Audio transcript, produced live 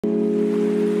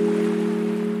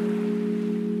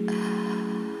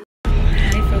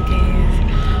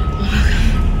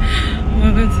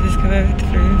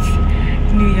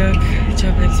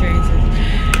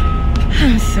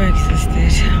so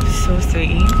exhausted. I'm so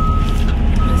sweaty.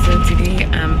 So today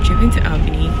I'm driving to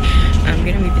Albany. I'm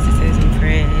gonna be visiting some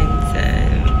friends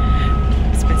and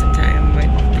spend some time with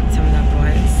some loved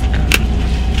ones.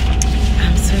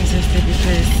 I'm so exhausted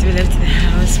because we left the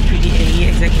house pretty early,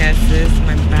 exactly as this.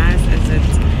 My bus is at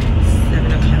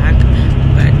 7 o'clock,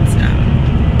 but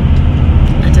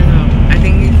I don't know. I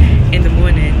think in the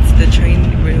mornings the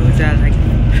train roads are like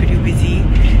pretty busy,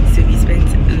 so we spent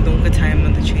a longer time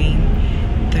on the train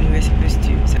than we were supposed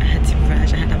to. So I had to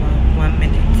rush. I had about 1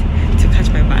 minute to catch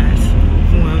my bus.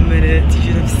 1 minute. You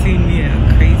should have seen me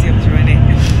how crazy I was running.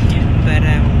 But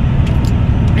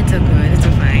it's all good. It's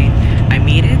all fine. I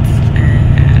made it,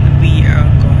 and we are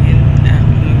going on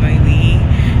my way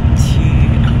to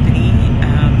Albany.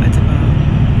 It's about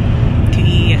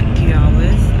 3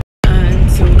 hours, and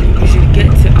so we should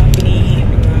get to Albany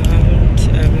around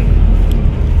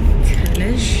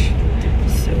 10ish.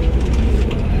 So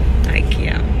like,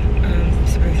 yeah, I'm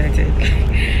super excited.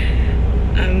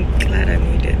 I'm glad I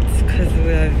made it because we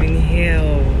have been here.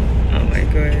 Oh my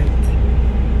god.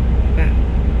 Wow.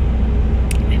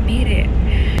 I made it.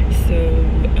 So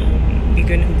we're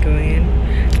gonna be going.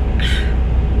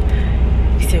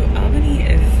 So Albany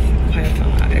is quite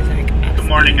far. It's like good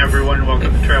morning, everyone.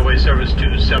 Welcome to Trailway Service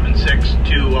 276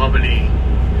 to Albany,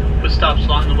 with stops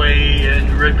along the way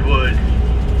in Ridgewood,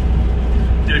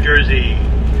 New Jersey,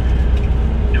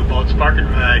 New Paltz Park and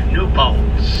Ride, New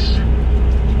Paltz,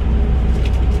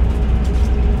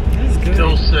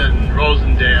 Tilson,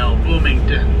 Rosendale,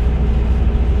 Bloomington,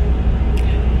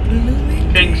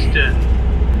 Kingston,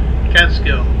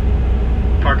 Catskill,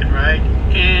 Park and Ride,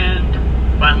 and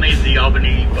finally the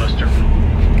Albany bus terminal.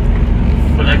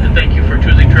 We'd like to thank you for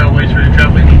choosing Trailways for your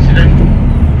traveling needs today.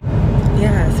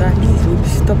 Yeah, so at least we'll be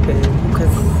stopping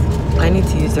because I need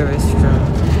to use the restroom.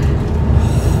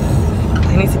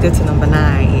 I need to go to number 9.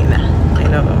 I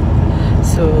know.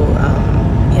 So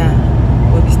yeah,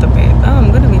 we'll be stopping. Oh,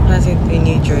 I'm gonna be passing through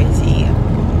New Jersey.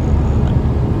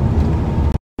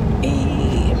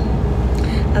 Hey,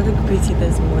 I look pretty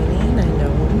this morning. I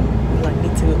know. I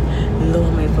need to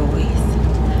lower my voice.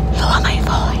 Lower my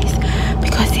voice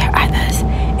because there are others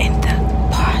in the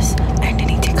bus and they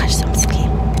need to catch some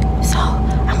sleep. So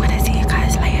I'm gonna see you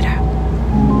guys later.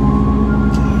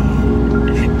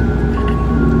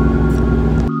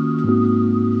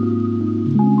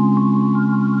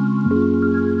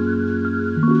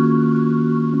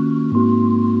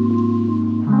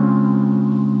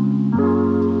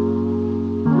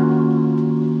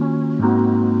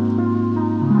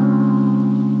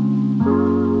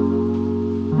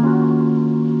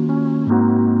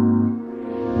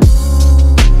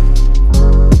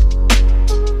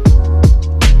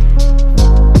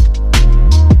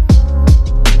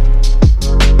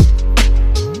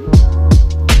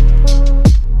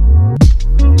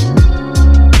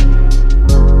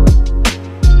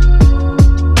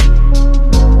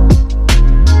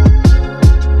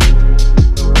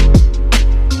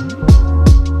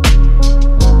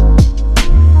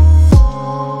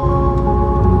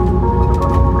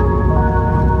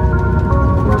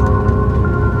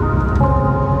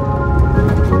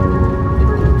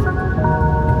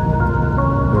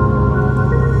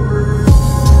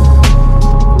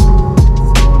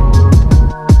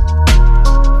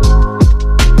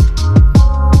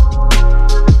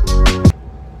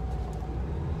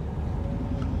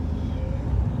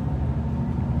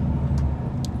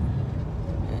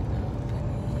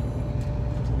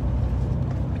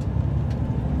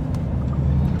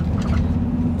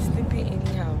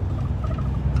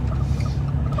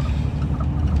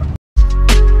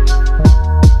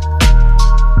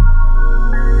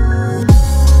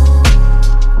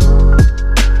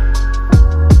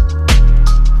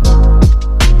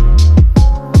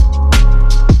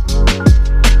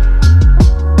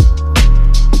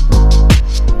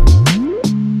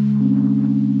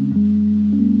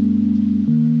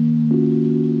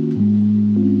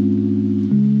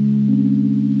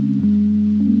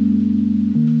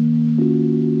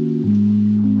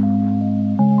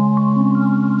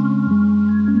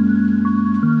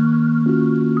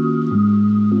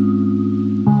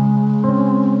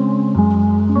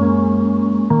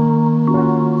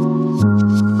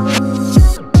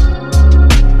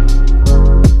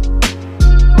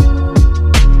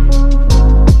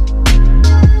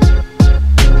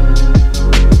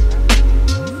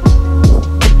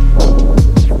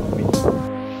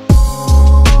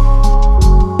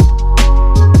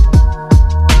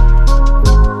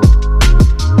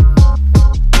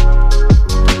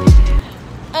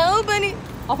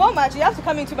 You have to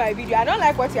come into my video. I don't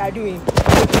like what you are doing.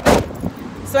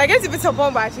 So I guess if it's a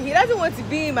bomb battery, he doesn't want to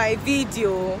be in my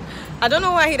video. I don't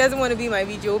know why he doesn't want to be in my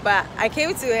video, but I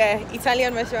came to an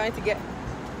Italian restaurant to get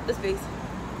this place,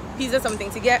 pizza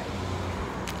something, to get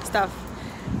stuff.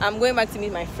 I'm going back to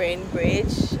meet my friend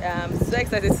Bridge. I'm so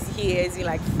excited to see her. It's been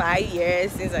like 5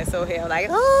 years since I saw her. I'm like,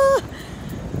 oh,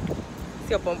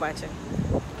 see your pump action.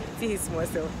 See his small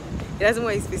self. He doesn't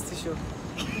want his face to show.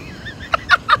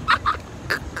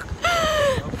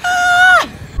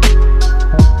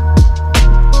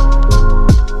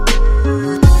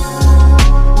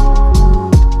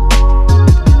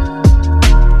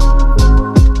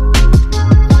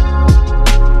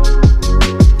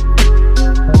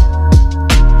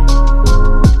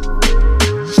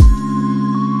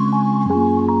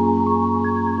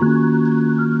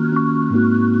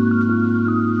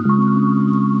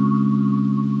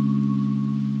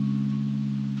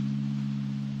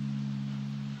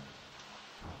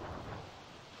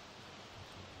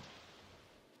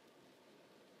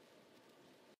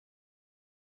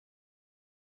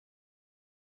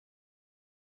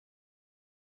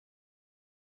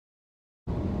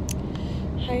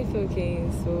 Hi, it's okay.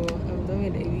 So I'm done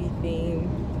with everything.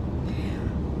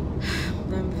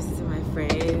 I'm visiting my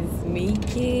friends,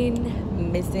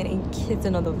 missing and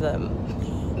kissing all of them.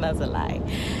 That's a lie.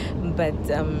 But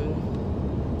I'm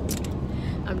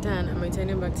done. I'm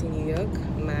returning back to New York.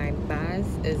 My bus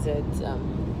is at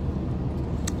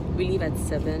we leave at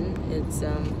 7. It's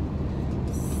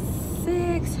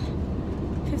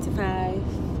 6:55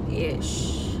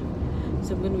 ish.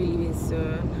 So I'm gonna be leaving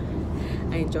soon.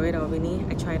 I enjoyed Albany.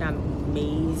 I tried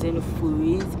amazing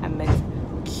foods. I met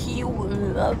cute,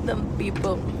 love them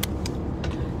people.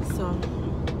 So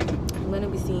I'm gonna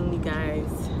be seeing you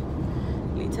guys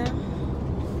later,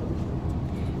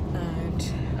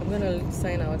 and I'm gonna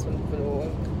sign out from the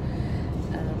vlog.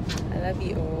 I love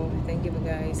you all. Thank you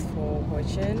guys for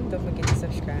watching. Don't forget to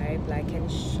subscribe, like,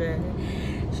 and share.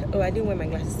 Oh, I didn't wear my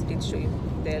glasses today to show you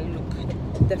the look,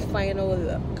 the final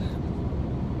look.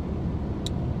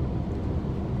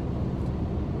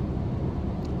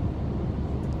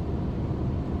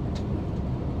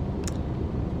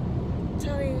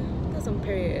 That's on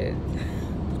period.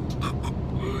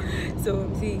 So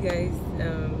see you guys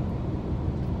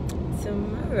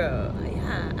tomorrow.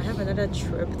 Yeah, I have another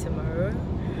trip tomorrow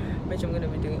which I'm gonna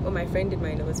be doing. Oh, my friend did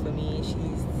my nose for me.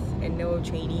 She's a nail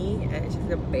trainee and she's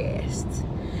the best.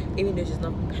 Even though she's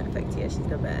not perfect yet, she's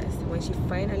the best. When she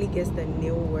finally gets the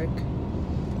nail work,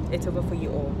 it's over for you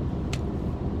all.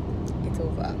 It's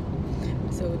over.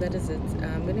 So that is it.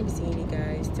 I'm gonna be seeing you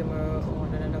guys tomorrow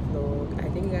on another vlog. I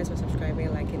thank you guys for subscribing,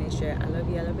 liking, and share. I love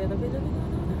you. I love you. I love you. I love you.